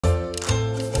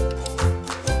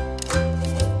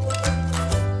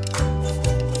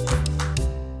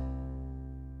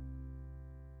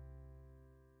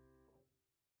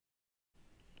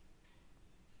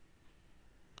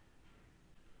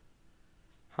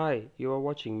Hi, you are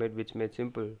watching Vids Made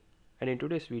Simple, and in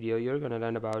today's video you're gonna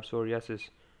learn about psoriasis.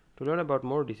 To learn about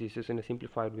more diseases in a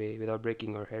simplified way without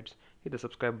breaking our heads, hit the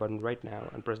subscribe button right now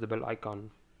and press the bell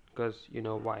icon, cause you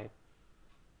know why.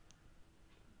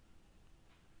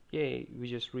 Yay, we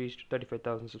just reached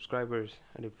 35,000 subscribers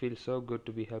and it feels so good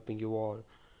to be helping you all.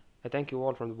 I thank you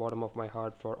all from the bottom of my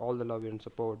heart for all the love and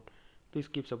support. Please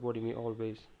keep supporting me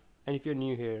always. And if you're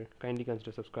new here, kindly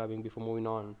consider subscribing before moving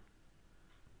on.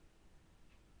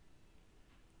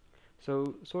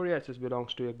 So, psoriasis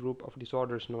belongs to a group of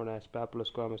disorders known as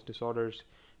papulosquamous disorders,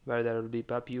 where there will be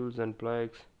papules and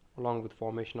plaques, along with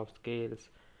formation of scales.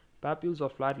 Papules are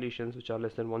flat lesions which are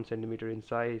less than 1 centimeter in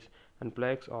size, and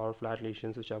plaques are flat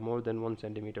lesions which are more than 1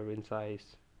 centimeter in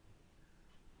size.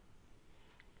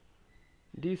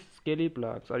 These scaly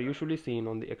plaques are usually seen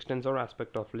on the extensor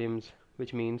aspect of limbs,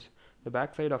 which means the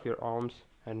back side of your arms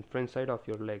and front side of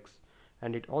your legs,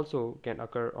 and it also can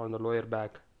occur on the lower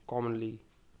back, commonly.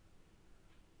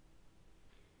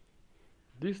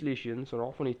 These lesions are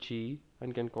often itchy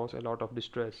and can cause a lot of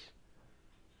distress.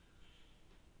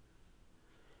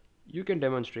 You can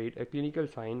demonstrate a clinical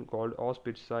sign called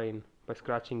Auspitz sign by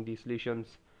scratching these lesions.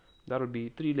 There will be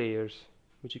 3 layers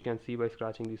which you can see by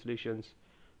scratching these lesions.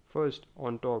 First,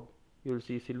 on top, you will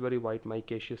see silvery white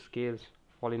micaceous scales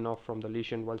falling off from the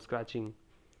lesion while scratching.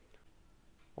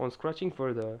 On scratching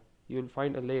further, you will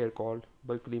find a layer called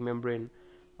bulky membrane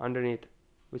underneath,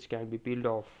 which can be peeled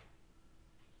off.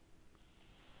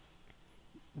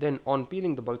 Then on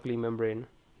peeling the bulky membrane,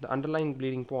 the underlying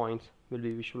bleeding points will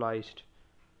be visualized.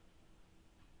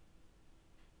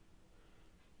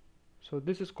 So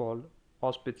this is called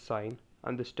Auspitz sign,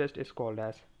 and this test is called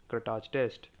as Cratage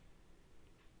test.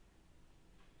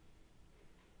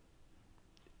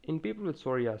 In people with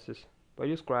psoriasis, when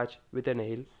you scratch with a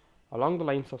nail, along the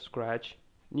lines of scratch,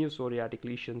 new psoriatic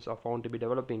lesions are found to be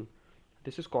developing.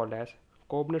 This is called as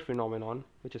Koebner phenomenon,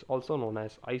 which is also known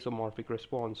as isomorphic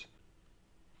response.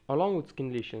 Along with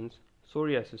skin lesions,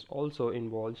 psoriasis also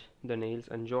involves the nails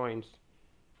and joints.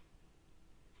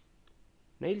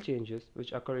 Nail changes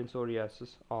which occur in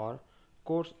psoriasis are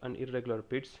coarse and irregular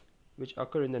pits which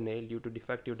occur in the nail due to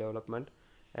defective development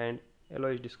and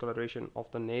yellowish discoloration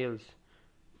of the nails.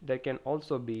 There can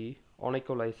also be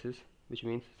onycholysis, which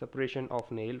means separation of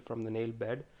nail from the nail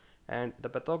bed, and the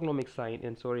pathognomic sign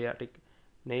in psoriatic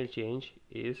nail change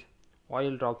is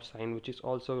oil drop sign, which is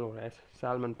also known as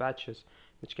salmon patches,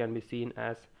 which can be seen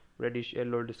as reddish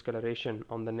yellow discoloration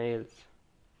on the nails.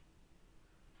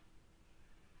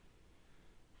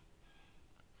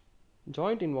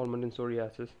 Joint involvement in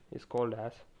psoriasis is called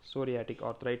as psoriatic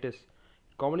arthritis.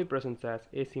 It commonly presents as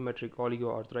asymmetric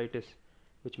oligoarthritis,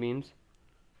 which means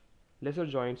lesser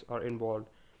joints are involved,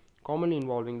 commonly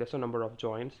involving lesser number of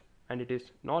joints, and it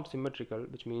is not symmetrical,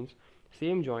 which means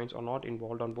same joints are not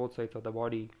involved on both sides of the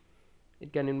body.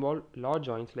 It can involve large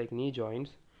joints like knee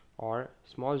joints or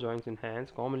small joints in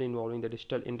hands, commonly involving the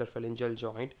distal interphalangeal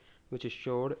joint, which is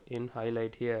shown in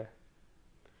highlight here.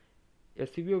 A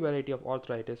severe variety of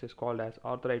arthritis is called as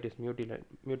arthritis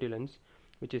mutilans,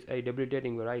 which is a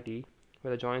debilitating variety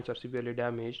where the joints are severely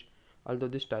damaged, although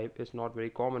this type is not very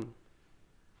common.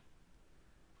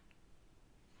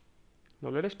 Now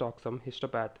let us talk some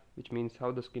histopath, which means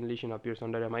how the skin lesion appears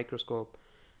under a microscope.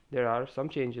 There are some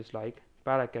changes like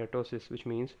parakeratosis, which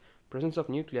means presence of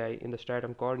nuclei in the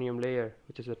stratum corneum layer,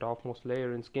 which is the topmost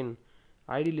layer in skin.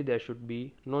 Ideally there should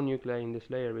be no nuclei in this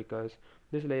layer because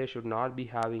this layer should not be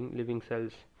having living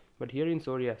cells. But here in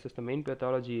psoriasis the main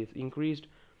pathology is increased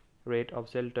rate of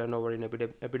cell turnover in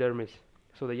epidermis.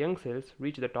 So the young cells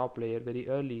reach the top layer very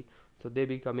early, so they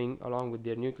be coming along with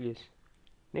their nucleus.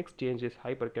 Next change is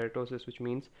hyperkeratosis, which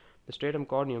means the stratum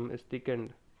corneum is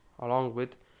thickened. Along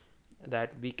with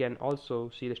that, we can also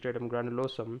see the stratum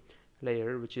granulosum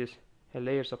layer, which is a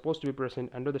layer supposed to be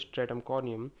present under the stratum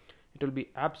corneum. It will be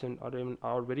absent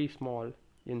or very small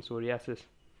in psoriasis.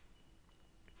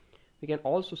 We can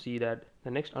also see that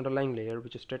the next underlying layer,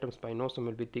 which is stratum spinosum,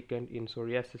 will be thickened in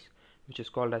psoriasis, which is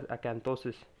called as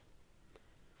acanthosis.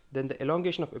 Then the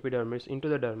elongation of epidermis into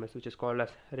the dermis, which is called as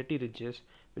retiridges,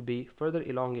 will be further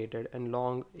elongated and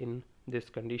long in this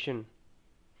condition.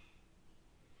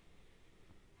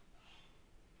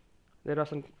 There are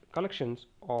some collections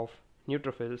of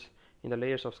neutrophils in the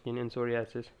layers of skin in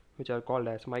psoriasis, which are called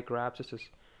as microabscesses.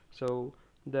 So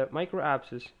the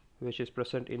microabscess which is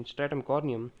present in stratum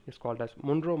corneum is called as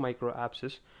Munro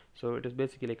microabscess. So it is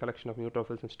basically a collection of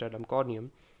neutrophils in stratum corneum.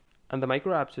 And the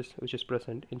microabscess which is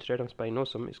present in stratum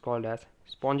spinosum is called as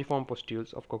spongiform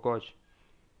pustules of Koch.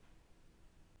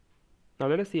 Now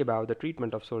let us see about the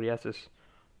treatment of psoriasis.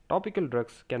 Topical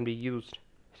drugs can be used.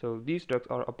 So these drugs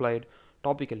are applied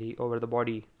topically over the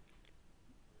body.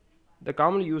 The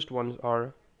commonly used ones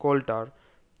are coal tar,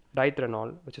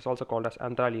 diethrenol, which is also called as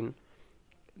anthraline,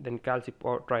 then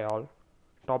calcipotriol,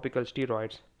 topical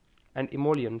steroids, and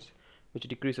emollients, which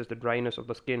decreases the dryness of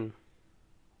the skin.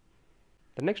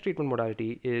 The next treatment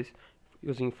modality is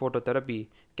using phototherapy.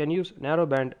 Can use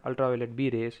narrowband ultraviolet B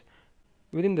rays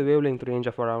within the wavelength range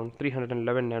of around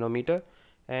 311 nanometer,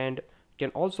 and can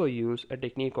also use a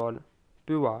technique called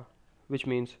PUA, which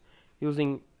means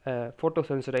using a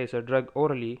photosensitizer drug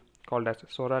orally called as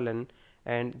psoralen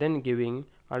and then giving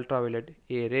ultraviolet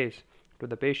A rays to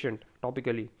the patient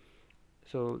topically.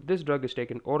 So this drug is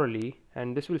taken orally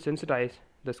and this will sensitize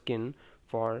the skin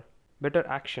for better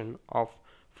action of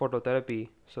phototherapy.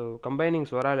 So combining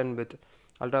psoralen with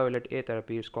ultraviolet A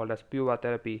therapy is called as PUA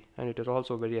therapy, and it is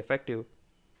also very effective.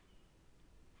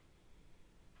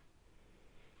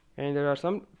 And there are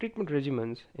some treatment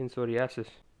regimens in psoriasis.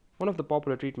 One of the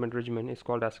popular treatment regimen is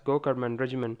called as Gokerman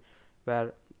regimen,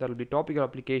 where there will be topical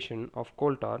application of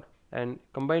coal tar and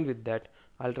combined with that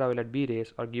ultraviolet B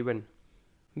rays are given.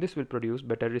 This will produce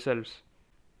better results.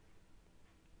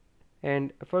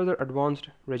 And a further advanced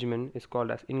regimen is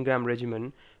called as Ingram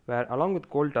regimen, where along with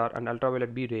coal tar and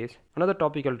ultraviolet B rays, another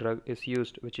topical drug is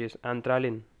used, which is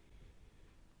anthraline.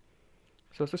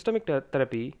 So systemic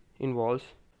therapy involves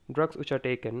drugs which are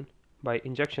taken by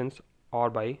injections or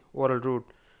by oral route.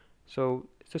 So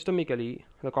systemically,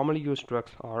 the commonly used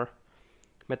drugs are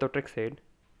methotrexate,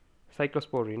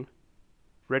 cyclosporine,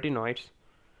 retinoids,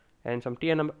 and some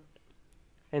TNF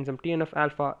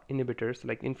alpha inhibitors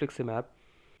like infliximab,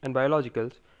 and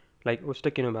biologicals like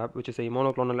ustekinumab, which is a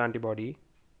monoclonal antibody,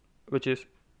 which is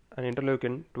an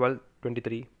interleukin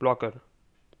 12-23 blocker.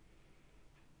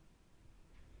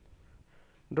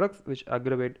 Drugs which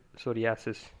aggravate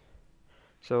psoriasis.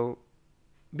 So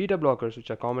beta blockers, which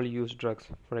are commonly used drugs,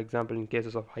 for example in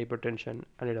cases of hypertension,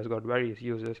 and it has got various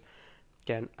uses,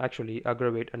 can actually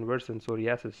aggravate and worsen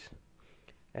psoriasis.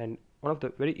 And one of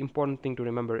the very important thing to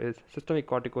remember is systemic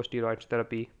corticosteroids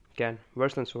therapy can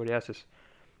worsen psoriasis.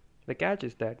 The catch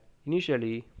is that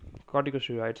initially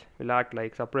corticosteroids will act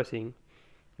like suppressing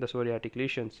the psoriatic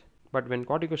lesions, but when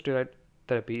corticosteroid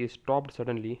therapy is stopped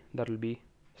suddenly, there will be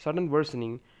sudden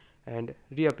worsening and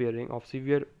reappearing of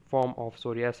severe form of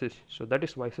psoriasis. So that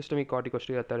is why systemic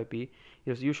corticosteroid therapy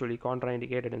is usually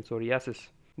contraindicated in psoriasis.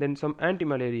 Then some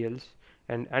antimalarials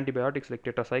and antibiotics like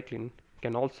tetracycline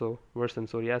can also worsen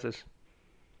psoriasis.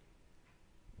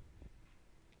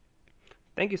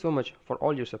 Thank you so much for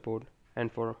all your support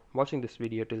and for watching this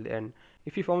video till the end.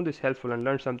 If you found this helpful and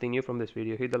learned something new from this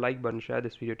video, hit the like button, share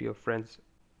this video to your friends.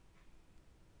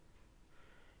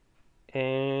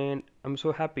 And I'm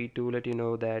so happy to let you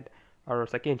know that our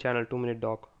second channel, 2-Minute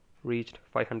Doc, reached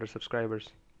 500 subscribers.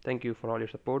 Thank you for all your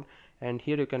support, and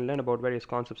here you can learn about various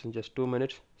concepts in just 2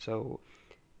 minutes. So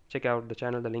check out the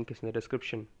channel, the link is in the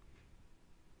description.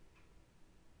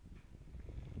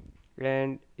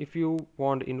 And if you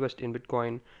want to invest in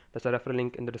Bitcoin, there's a referral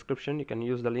link in the description. You can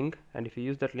use the link, and if you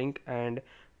use that link and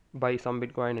buy some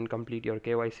Bitcoin and complete your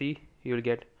KYC, you will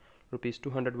get rupees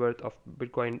 200 worth of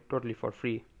Bitcoin totally for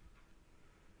free.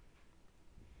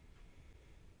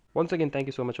 Once again, thank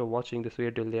you so much for watching this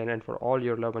video till the end and for all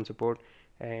your love and support.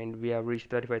 And we have reached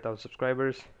 35,000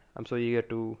 subscribers. I'm so eager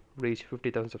to reach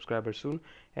 50,000 subscribers soon,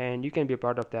 and you can be a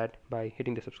part of that by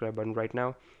hitting the subscribe button right now.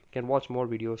 You can watch more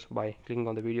videos by clicking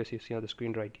on the videos you see on the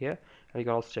screen right here, and you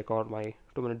can also check out my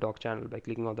 2-Minute Doc channel by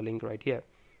clicking on the link right here.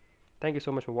 Thank you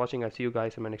so much for watching. I'll see you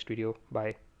guys in my next video.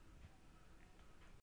 Bye.